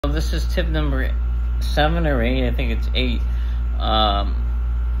this is tip number 7 or 8. I think it's 8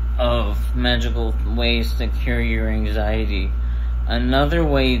 of magical ways to cure your anxiety. Another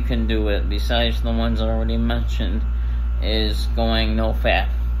way you can do it, besides the ones already mentioned, is going no-fap.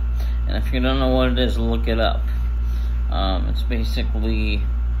 And if you don't know what it is, look it up. It's basically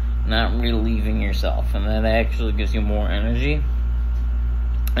not relieving yourself, and that actually gives you more energy.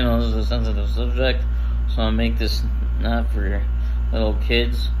 I know this is a sensitive subject, so I'll make this not for little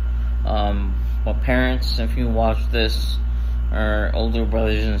kids. But parents, if you watch this, or older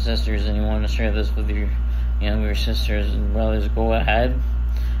brothers and sisters, and you want to share this with your younger sisters and brothers, go ahead.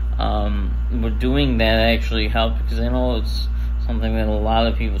 But doing that actually helps, because I know it's something that a lot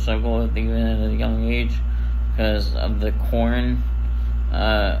of people struggle with even at a young age, because of the corn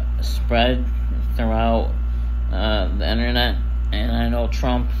spread throughout the internet. And I know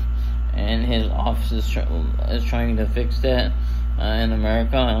Trump and his office is trying to fix that in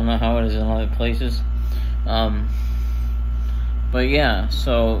America. I don't know how it is in other places. But yeah,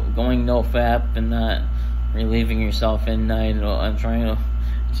 so going no-fap and not relieving yourself at night, I'm trying to,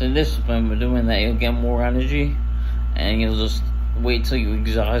 it's a discipline, but doing that you'll get more energy, and you'll just wait till you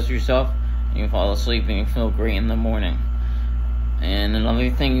exhaust yourself, and you fall asleep, and you feel great in the morning. And another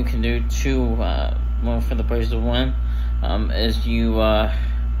thing you can do too, more for the price of one, is you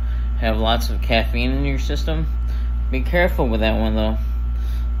have lots of caffeine in your system. Be careful with that one though,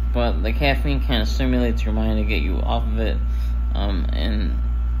 but the caffeine kind of stimulates your mind to get you off of it, and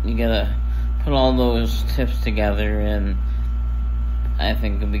you gotta put all those tips together, and I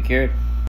think you'll be cured.